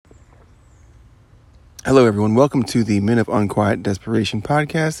Hello, everyone. Welcome to the Men of Unquiet Desperation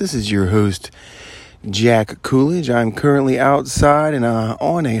podcast. This is your host, Jack Coolidge. I'm currently outside and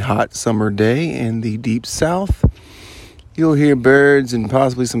on a hot summer day in the deep south. You'll hear birds and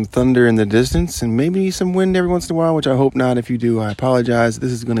possibly some thunder in the distance and maybe some wind every once in a while, which I hope not. If you do, I apologize.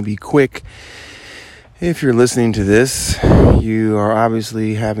 This is going to be quick. If you're listening to this, you are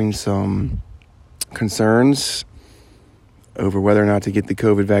obviously having some concerns over whether or not to get the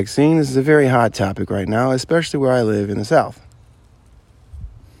COVID vaccine. This is a very hot topic right now, especially where I live in the South.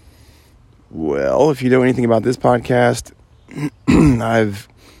 Well, if you know anything about this podcast, I've,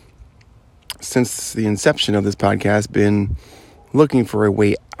 since the inception of this podcast, been looking for a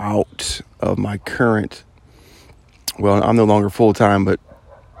way out of my current, well, I'm no longer full-time, but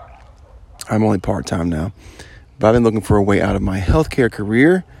I'm only part-time now. But I've been looking for a way out of my healthcare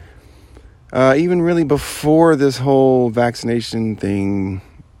career. Even really before this whole vaccination thing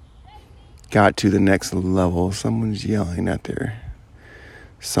got to the next level. Someone's yelling at their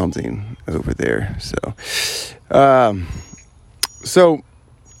something over there. So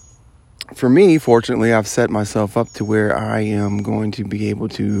for me, fortunately, I've set myself up to where I am going to be able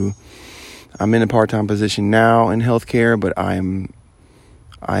to, I'm in a part-time position now in healthcare, but I am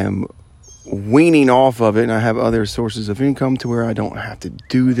weaning off of it, and I have other sources of income to where I don't have to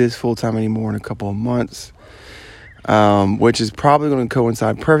do this full-time anymore in a couple of months, which is probably going to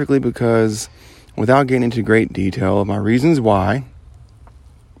coincide perfectly because, without getting into great detail of my reasons why,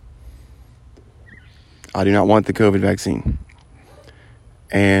 I do not want the COVID vaccine.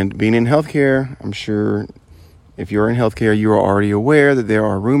 And being in healthcare, I'm sure if you're in healthcare, you are already aware that there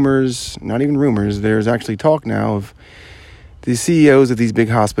are rumors, not even rumors, there's actually talk now of the CEOs of these big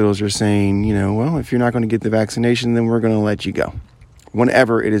hospitals are saying, well, if you're not going to get the vaccination, then we're going to let you go.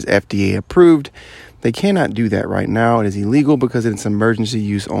 Whenever it is FDA approved, they cannot do that right now. It is illegal because it's emergency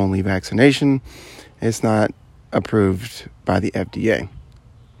use only vaccination. It's not approved by the FDA.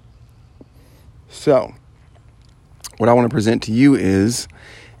 So, what I want to present to you is,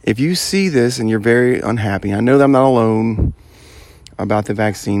 if you see this and you're very unhappy, I know that I'm not alone about the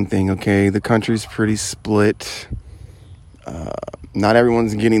vaccine thing, okay? The country's pretty split. Not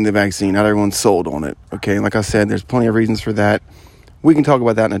everyone's getting the vaccine. Not everyone's sold on it. Okay. Like I said, there's plenty of reasons for that. We can talk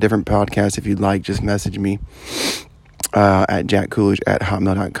about that in a different podcast. If you'd like, just message me, at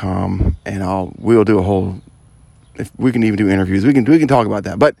jackcoolidge@hotmail.com, and we'll do a whole, if we can even do interviews, we can talk about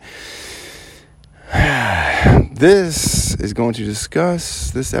that. But this episode is going to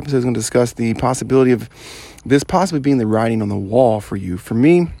discuss the possibility of this possibly being the writing on the wall for you. For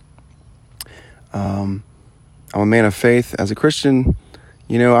me, I'm a man of faith. As a Christian,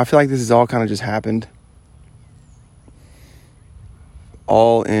 I feel like this has all kind of just happened.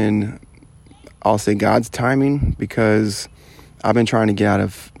 All in, I'll say, God's timing, because I've been trying to get out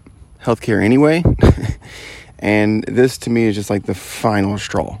of healthcare anyway. And this to me is just like the final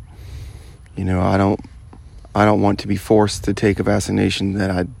straw. I don't want to be forced to take a vaccination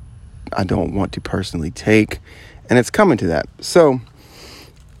that I don't want to personally take. And it's coming to that. So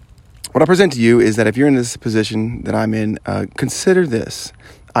what I present to you is that if you're in this position that I'm in, consider this.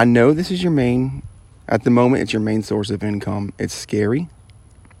 I know this is at the moment, it's your main source of income. It's scary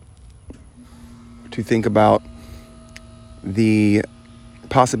to think about the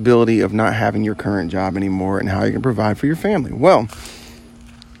possibility of not having your current job anymore and how you can provide for your family. Well,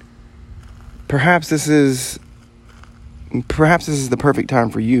 perhaps this is the perfect time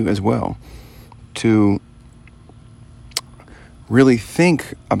for you as well to really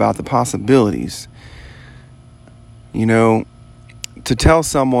think about the possibilities. To tell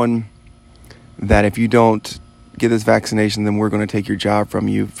someone that if you don't get this vaccination, then we're going to take your job from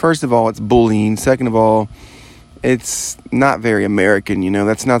you. First of all, it's bullying. Second of all, it's not very American.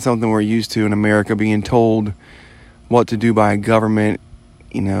 That's not something we're used to in America, being told what to do by a government,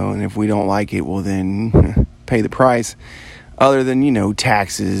 and if we don't like it, well, then pay the price. Other than,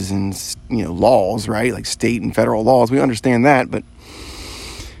 taxes and, laws, right? Like state and federal laws. We understand that, but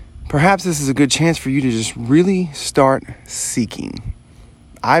perhaps this is a good chance for you to just really start seeking.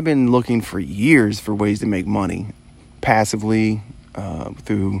 I've been looking for years for ways to make money passively,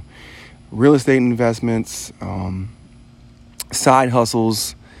 through real estate investments, side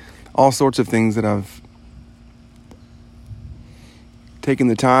hustles, all sorts of things that I've taken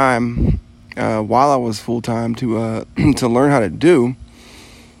the time while I was full-time to learn how to do.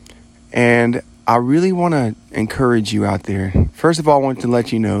 And I really want to encourage you out there. First of all, I want to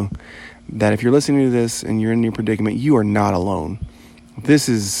let you know that if you're listening to this and you're in your predicament, you are not alone. This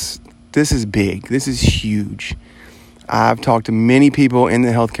is big. This is huge. I've talked to many people in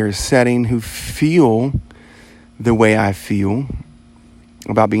the healthcare setting who feel the way I feel.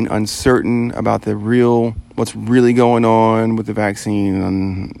 about being uncertain about what's really going on with the vaccine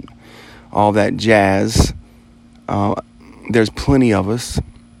and all that jazz. There's plenty of us.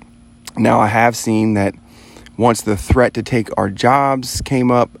 Now, I have seen that once the threat to take our jobs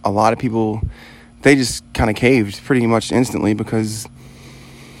came up, a lot of people, they just kind of caved pretty much instantly because,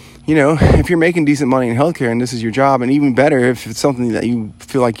 if you're making decent money in healthcare and this is your job, and even better if it's something that you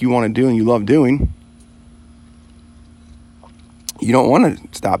feel like you want to do and you love doing, you don't want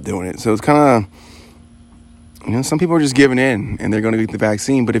to stop doing it. So it's kind of, some people are just giving in and they're going to get the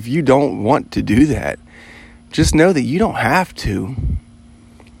vaccine. But if you don't want to do that, just know that you don't have to,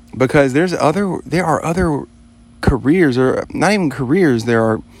 because there are other careers, or not even careers. There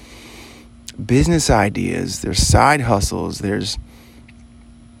are business ideas. There's side hustles. There's,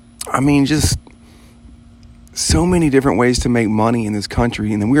 just so many different ways to make money in this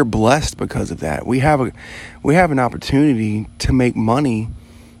country, and then we're blessed because of that. We have an opportunity to make money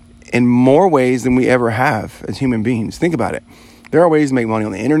in more ways than we ever have as human beings. Think about it. There are ways to make money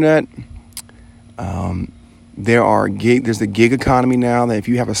on the internet. There's the gig economy now, that if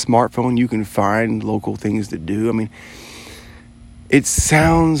you have a smartphone, you can find local things to do. It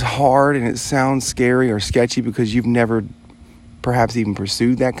sounds hard and it sounds scary or sketchy because you've never perhaps even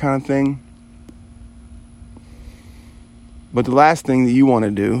pursued that kind of thing. But the last thing that I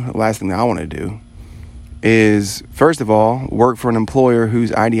want to do is, first of all, work for an employer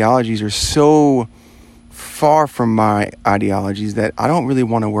whose ideologies are so far from my ideologies that I don't really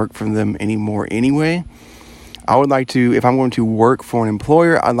want to work for them anymore anyway. I would like to, if I'm going to work for an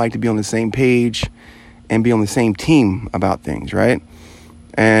employer, I'd like to be on the same page and be on the same team about things, right?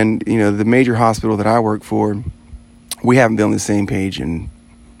 And, the major hospital that I work for, we haven't been on the same page in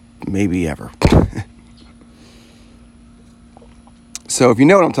maybe ever. So if you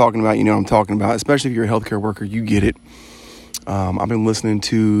know what I'm talking about, you know what I'm talking about. Especially if you're a healthcare worker, you get it. I've been listening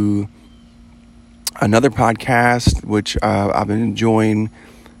to another podcast, which I've been enjoying.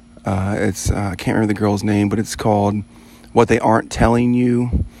 I can't remember the girl's name, but it's called What They Aren't Telling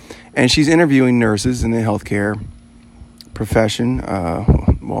You. And she's interviewing nurses in the healthcare profession.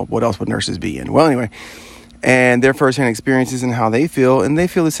 Well, what else would nurses be in? Well, anyway, and their firsthand experiences and how they feel. And they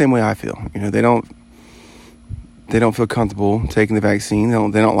feel the same way I feel. They don't feel comfortable taking the vaccine.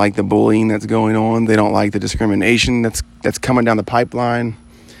 They don't like the bullying that's going on. They don't like the discrimination that's coming down the pipeline.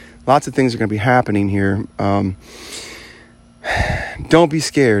 Lots of things are going to be happening here. Don't be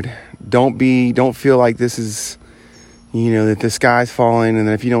scared. Don't feel like this is, that the sky's falling, and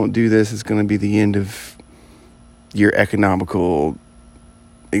that if you don't do this, it's going to be the end of your economical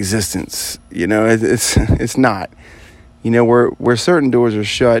existence. It's not. Where certain doors are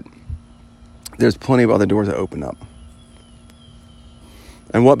shut, there's plenty of other doors that open up.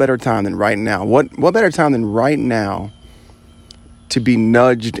 And what better time than right now? What better time than right now to be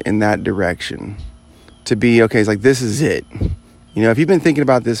nudged in that direction? To be, okay, it's like, this is it. If you've been thinking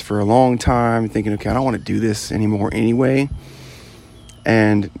about this for a long time, thinking, okay, I don't want to do this anymore anyway.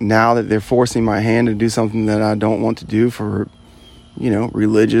 And now that they're forcing my hand to do something that I don't want to do for,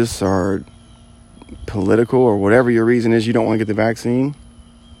 religious or political or whatever your reason is, you don't want to get the vaccine.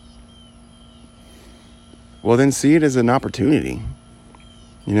 Well, then see it as an opportunity,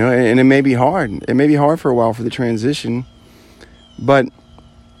 and it may be hard. It may be hard for a while for the transition, but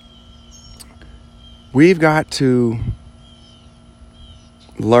we've got to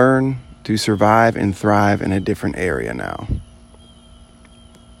learn to survive and thrive in a different area now.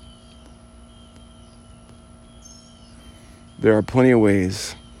 There are plenty of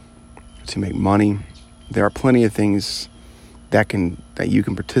ways to make money. There are plenty of things that you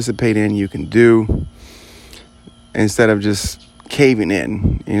can participate in, you can do, instead of just caving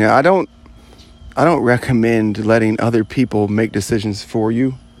in. I don't recommend letting other people make decisions for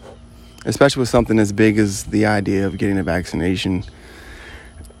you, especially with something as big as the idea of getting a vaccination.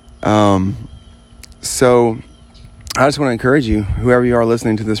 So I just want to encourage you, whoever you are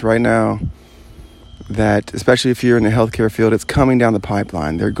listening to this right now, that especially if you're in the healthcare field, it's coming down the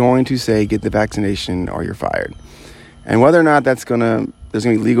pipeline. They're going to say, get the vaccination or you're fired. And whether or not there's going to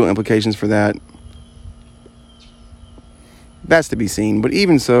be legal implications for that, that's to be seen. But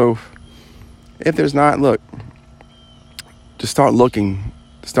even so, if there's not, look, just start looking.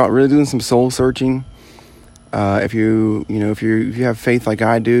 Start really doing some soul searching. If you have faith like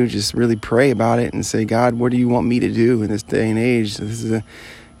I do, just really pray about it and say, God, what do you want me to do in this day and age?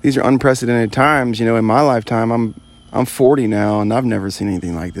 These are unprecedented times. In my lifetime, I'm 40 now, and I've never seen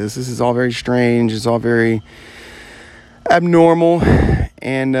anything like this. This is all very strange. It's all very abnormal,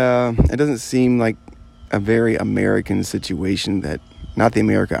 and it doesn't seem like a very American situation, that not the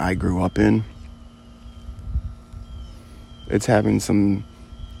America I grew up in. It's having some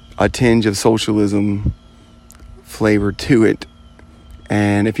a tinge of socialism flavor to it.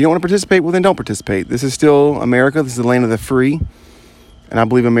 And if you don't want to participate, well, then don't participate. This is still America. This is the land of the free. And I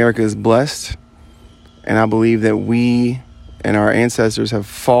believe America is blessed. And I believe that we and our ancestors have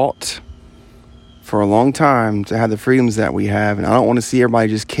fought for a long time to have the freedoms that we have. And I don't want to see everybody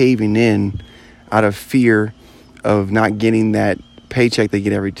just caving in out of fear of not getting that paycheck they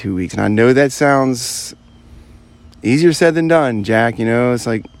get every 2 weeks. And I know that sounds easier said than done, Jack. You know, it's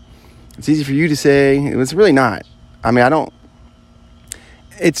like, it's easy for you to say. It's really not. I mean,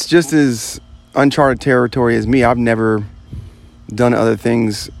 it's just as uncharted territory as me. I've never done other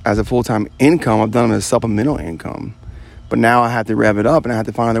things as a full-time income. I've done them as supplemental income. But now I have to rev it up and I have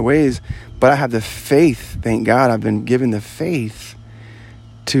to find other ways. But I have the faith, thank God, I've been given the faith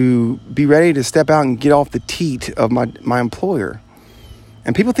to be ready to step out and get off the teat of my employer.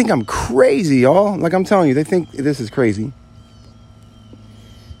 And people think I'm crazy, y'all. Like I'm telling you, they think this is crazy.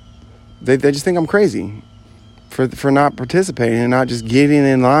 They just think I'm crazy for not participating and not just getting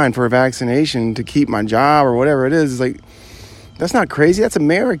in line for a vaccination to keep my job or whatever it is. It's like, that's not crazy. That's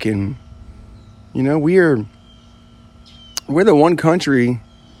American. You know, we're the one country.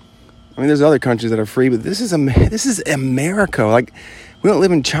 I mean, there's other countries that are free, but this is America. Like, we don't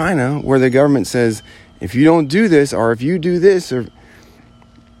live in China where the government says, if you don't do this, or if you do this, or,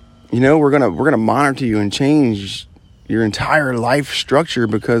 you know, we're gonna monitor you and change your entire life structure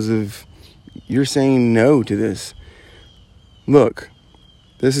because of you're saying no to this. Look,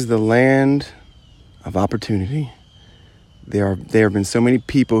 this is the land of opportunity. There have been so many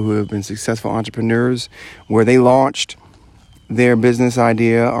people who have been successful entrepreneurs where they launched their business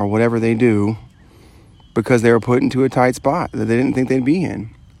idea or whatever they do because they were put into a tight spot that they didn't think they'd be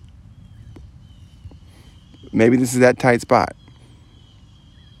in. Maybe this is that tight spot.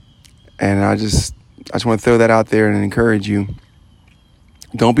 And I just want to throw that out there and encourage you.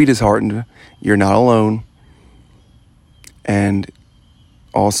 Don't be disheartened. You're not alone. And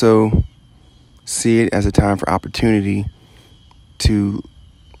also see it as a time for opportunity to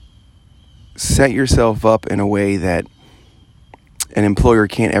set yourself up in a way that an employer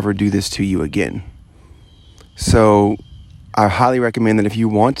can't ever do this to you again. So I highly recommend that if you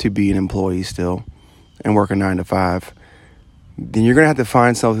want to be an employee still and work a 9 to 5, then you're going to have to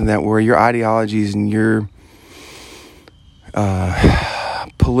find something that where your ideologies and your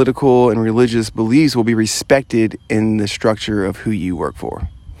political and religious beliefs will be respected in the structure of who you work for.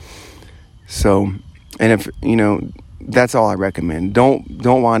 So, and if, you know, that's all I recommend. Don't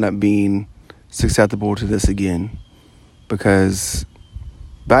wind up being susceptible to this again, because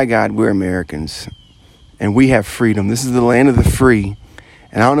by God, we're Americans and we have freedom. This is the land of the free.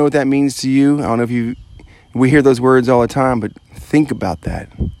 And I don't know what that means to you. I don't know if we hear those words all the time, but think about that.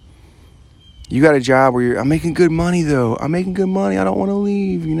 You got a job where I'm making good money though. I'm making good money. I don't want to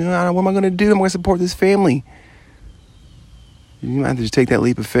leave. You know, what am I going to do? I'm going to support this family. You might have to just take that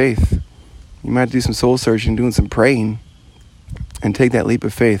leap of faith. You might have to do some soul searching, doing some praying, and take that leap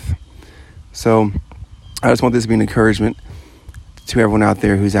of faith. So I just want this to be an encouragement to everyone out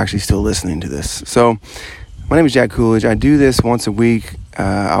there who's actually still listening to this. So my name is Jack Coolidge. I do this once a week.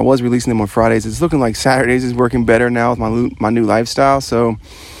 I was releasing them on Fridays. It's looking like Saturdays is working better now with my new lifestyle. So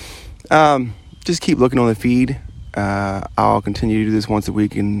just keep looking on the feed. I'll continue to do this once a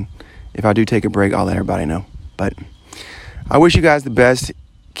week. And if I do take a break, I'll let everybody know. But I wish you guys the best.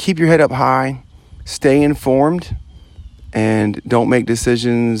 Keep your head up high. Stay informed. And don't make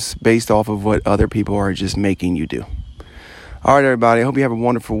decisions based off of what other people are just making you do. All right, everybody. I hope you have a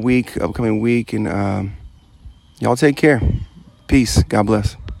wonderful upcoming week. And y'all take care. Peace. God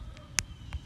bless.